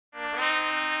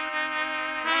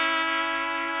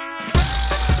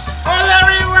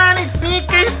me,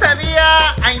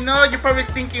 Sedia. I know you're probably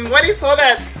thinking, what is all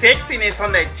that sexiness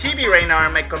on the TV right now,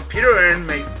 on my computer and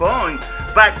my phone?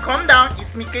 But calm down,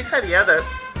 it's me, Sedia, the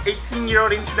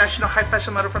 18-year-old international high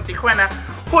fashion model from Tijuana,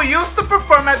 who used to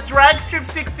perform at Dragstrip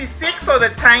 66 all the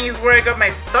time. Is where I got my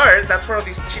start. That's where all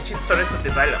these chichis started to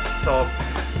develop. So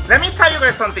let me tell you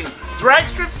guys something.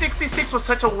 Dragstrip 66 was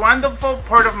such a wonderful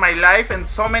part of my life, and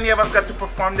so many of us got to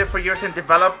perform there for years and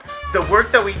develop the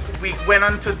work that we went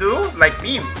on to do, like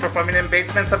me, performing in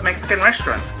basements of Mexican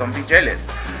restaurants. Don't be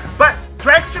jealous. But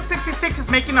Dragstrip 66 is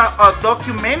making a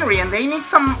documentary, and they need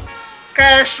some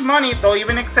cash money. They'll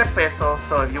even accept pesos,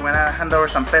 so if you want to hand over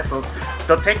some pesos,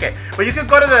 they'll take it. But you can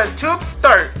go to the Tube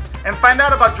Start and find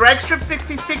out about Dragstrip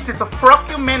 66. It's a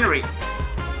Frockumentary.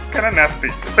 Kind of nasty.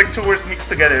 It's like two words mixed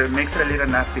together. It makes it a little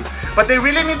nasty. But they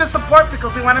really need the support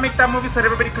because we want to make that movie so that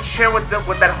everybody could share what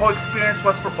that whole experience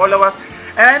was for all of us.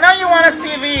 And I know you want to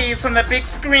see these on the big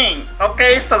screen.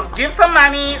 Okay, so give some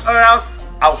money or else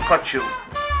I'll cut you.